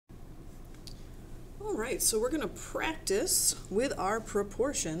All right, so we're going to practice with our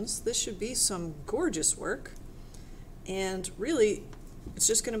proportions. This should be some gorgeous work. And really, it's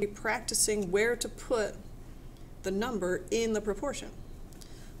just going to be practicing where to put the number in the proportion.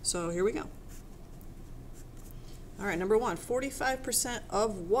 So here we go. All right, number one, 45%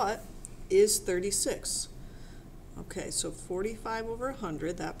 of what is 36? Okay, so 45 over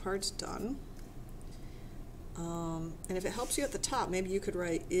 100, that part's done. And if it helps you at the top, maybe you could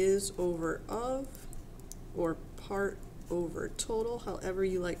write is over of or part over total, however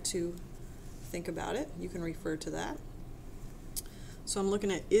you like to think about it. You can refer to that. So I'm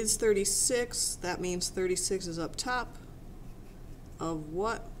looking at is 36, that means 36 is up top. Of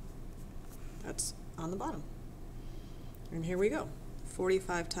what? That's on the bottom. And here we go.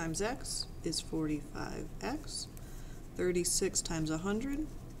 45 times x is 45x. 36 times 100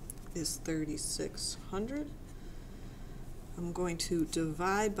 is 3600. I'm going to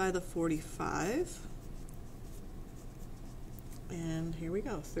divide by the 45. And here we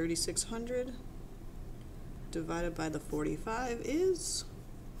go. 3600 divided by the 45 is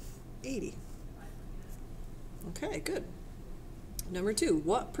 80. Okay, good. Number two,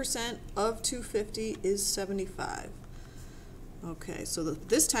 what percent of 250 is 75? Okay, so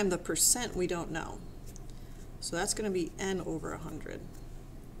this time the percent we don't know. So that's going to be n over 100.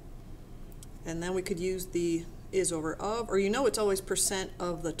 And then we could use the is over of, or you know it's always percent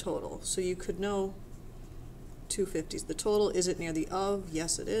of the total. So you could know 250s. The total, is it near the of?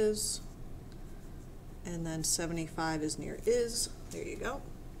 Yes, it is. And then 75 is near is. There you go.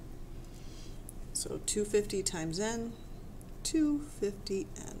 So 250 times n,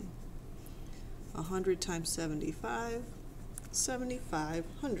 250n. 100 times 75,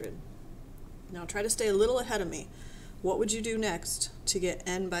 7500. Now try to stay a little ahead of me. What would you do next to get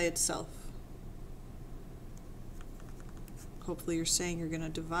n by itself? Hopefully you're saying you're going to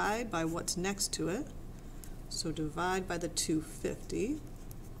divide by what's next to it. So divide by the 250.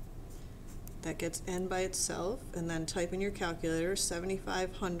 That gets n by itself, and then type in your calculator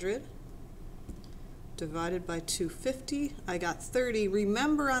 7500 divided by 250. I got 30.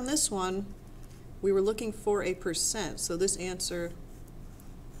 Remember on this one, we were looking for a percent, so this answer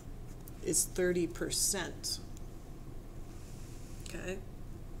is 30%. Okay.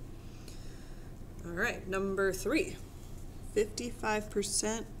 All right, number three.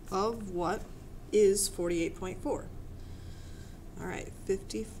 55% of what is 48.4? All right,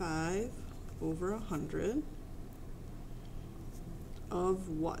 55 over 100 of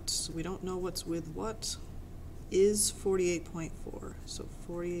what? So we don't know what's with what is 48.4. So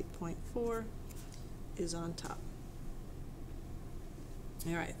 48.4 is on top.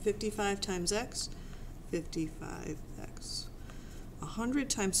 All right, 55 times x, 55x. 100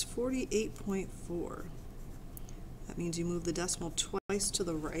 times 48.4. That means you move the decimal twice to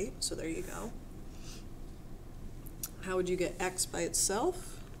the right, so there you go. How would you get x by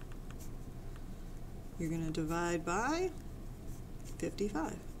itself? You're going to divide by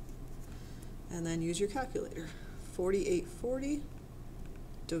 55. And then use your calculator. 4840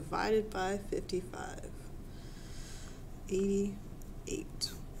 divided by 55.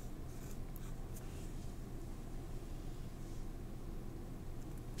 88.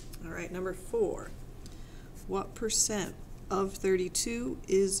 All right, number four. What percent of 32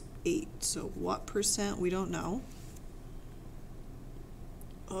 is 8? So what percent we don't know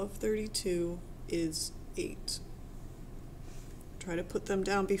of 32 is 8. Try to put them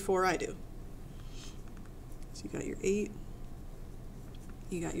down before I do. So you got your 8,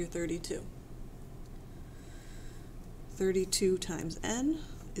 you got your 32. 32 times n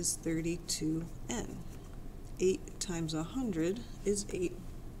is 32n. 8 times 100 is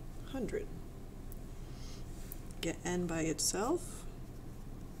 800. Get n by itself,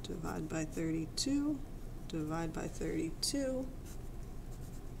 divide by 32, divide by 32,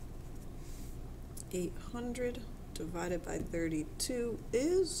 800 divided by 32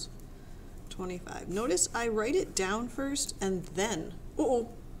 is 25. Notice I write it down first and then,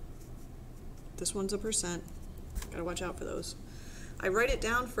 this one's a percent, gotta watch out for those. I write it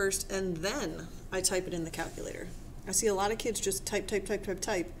down first and then I type it in the calculator. I see a lot of kids just type.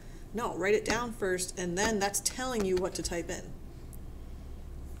 No, write it down first, and then that's telling you what to type in.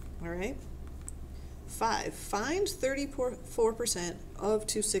 All right? 5. Find 34% of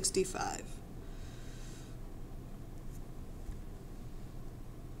 265.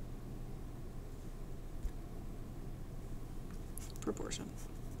 Proportion.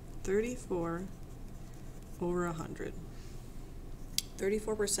 34 over 100.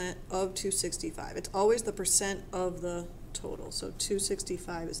 34% of 265. It's always the percent of the total. So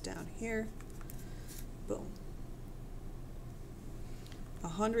 265 is down here. Boom.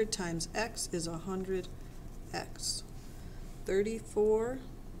 100 times x is 100x. 34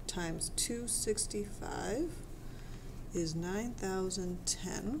 times 265 is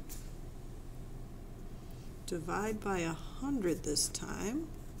 9,010. Divide by 100 this time.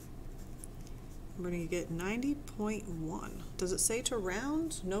 We're going to get 90.1. Does it say to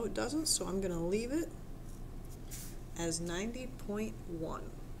round? No, it doesn't, so I'm going to leave it as 90.1.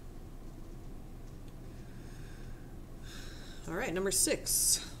 All right, number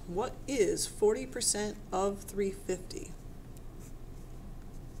 6. What is 40% of 350?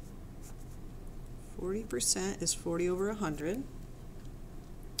 40% is 40 over 100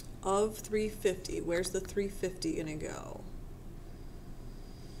 of 350. Where's the 350 gonna go?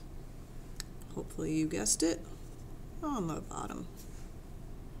 Hopefully you guessed it, on the bottom.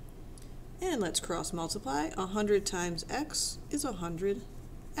 And let's cross multiply. 100 times x is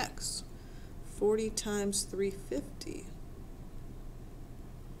 100x. 40 times 350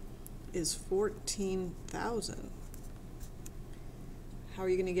 is 14,000. How are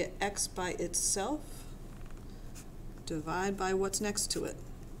you going to get x by itself? Divide by what's next to it.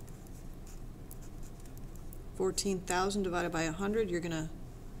 14,000 divided by 100, you're going to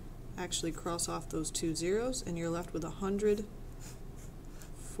actually cross off those two zeros, and you're left with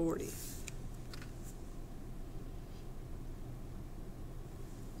 140.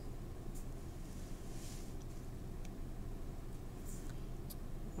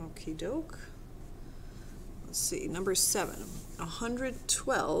 Okie doke. Let's see, number 7.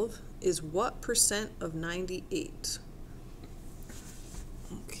 112 is what percent of 98?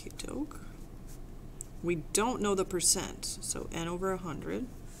 Okie doke. We don't know the percent, so n over 100.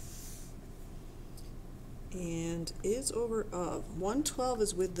 And is over of. 112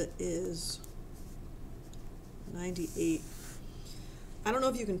 is with the is. 98. I don't know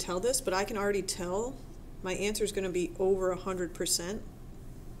if you can tell this, but I can already tell my answer is going to be over 100%.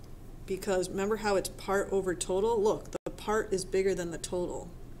 Because remember how it's part over total? Look, the part is bigger than the total.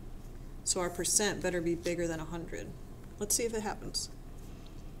 So our percent better be bigger than 100. Let's see if it happens.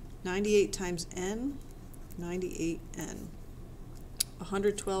 98 times n, 98n.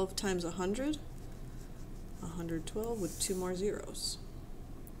 112 times 100, 112 with 2 more zeros.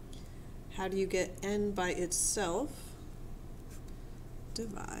 How do you get n by itself?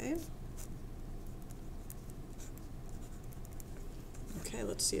 Divide. Okay,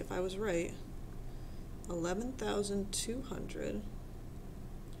 let's see if I was right. 11,200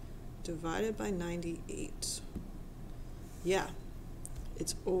 divided by 98. Yeah,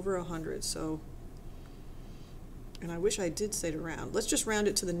 it's over 100, so, and I wish I did say to round. Let's just round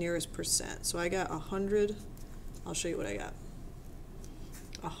it to the nearest percent. So I got 100, I'll show you what I got.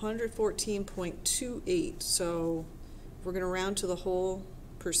 114.28, so we're going to round to the whole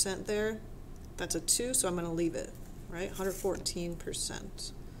percent there. That's a 2, so I'm going to leave it. Right,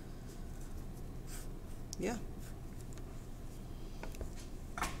 114%. Yeah.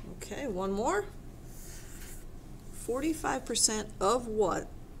 Okay, one more. 45% of what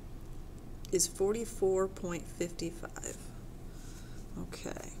is 44.55?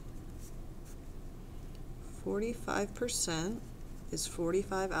 Okay. 45% is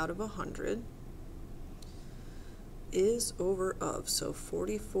 45 out of 100. Is over of, so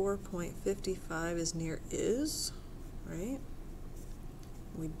 44.55 is near is. Right?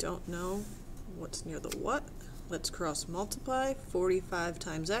 We don't know what's near the what. Let's cross multiply. 45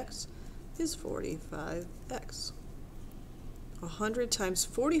 times x is 45x. 100 times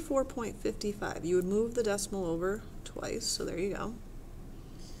 44.55. You would move the decimal over twice, so there you go.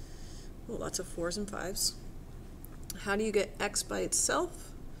 Oh, lots of 4s and 5s. How do you get x by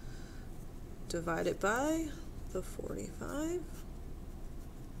itself? Divide it by the 45.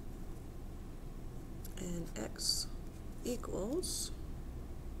 And x equals,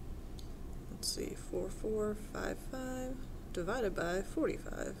 let's see, 4455 divided by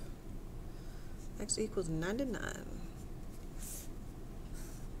 45. X equals 99.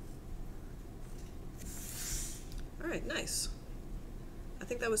 All right, nice. I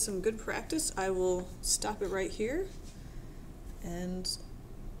think that was some good practice. I will stop it right here and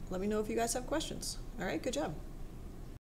let me know if you guys have questions. All right, good job.